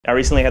I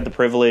recently had the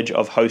privilege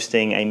of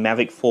hosting a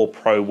Mavic 4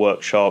 Pro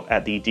workshop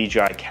at the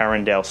DJI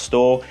Carindale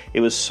store. It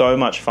was so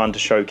much fun to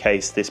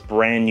showcase this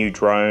brand new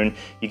drone.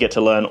 You get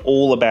to learn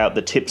all about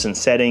the tips and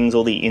settings,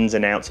 all the ins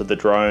and outs of the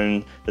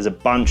drone. There's a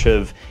bunch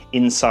of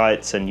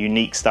insights and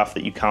unique stuff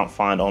that you can't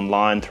find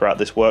online throughout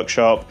this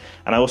workshop.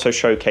 And I also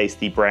showcase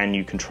the brand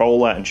new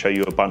controller and show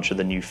you a bunch of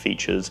the new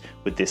features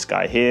with this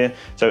guy here.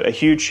 So a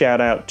huge shout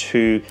out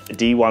to the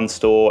D1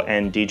 store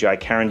and DJI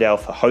Carindale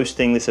for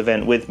hosting this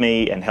event with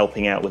me and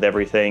helping out with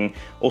everything.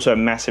 Also a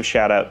massive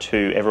shout out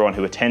to everyone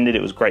who attended.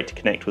 It was great to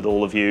connect with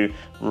all of you.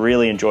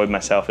 Really enjoyed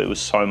myself. It was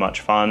so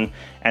much fun.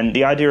 And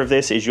the idea of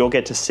this is you'll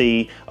get to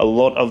see a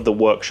lot of the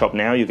workshop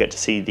now. You'll get to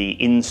see the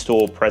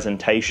in-store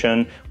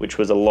presentation, which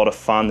was a lot of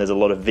fun. There's a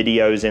lot of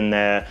videos in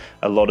there,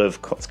 a lot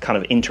of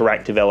kind of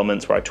interactive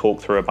elements where I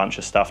talk through a bunch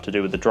of stuff to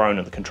do with the drone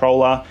and the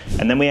controller.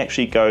 And then we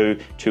actually go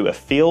to a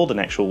field, an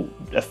actual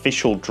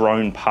official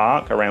drone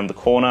park around the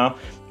corner,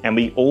 and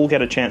we all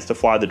get a chance to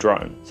fly the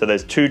drone. So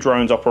there's 2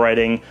 drones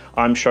operating.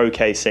 I'm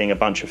showcasing a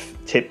bunch of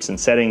tips and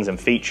settings and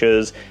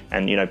features,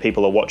 and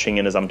people are watching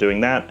it as I'm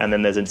doing that. And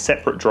then there's a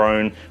separate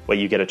drone where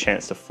you get a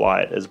chance to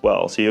fly it as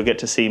well. So you'll get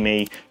to see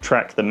me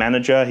track the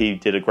manager. He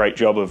did a great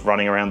job of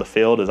running around the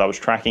field as I was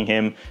tracking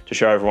him to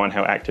show everyone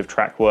how active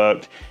track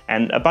worked,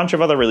 and a bunch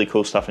of other really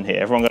cool stuff in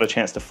here. Everyone got a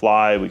chance to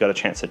fly, we got a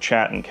chance to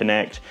chat and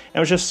connect. And it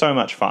was just so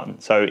much fun.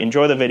 So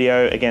enjoy the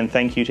video. Again,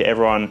 thank you to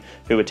everyone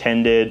who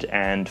attended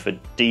and for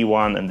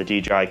D1 and the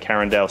DJI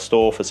Carindale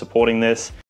store for supporting this.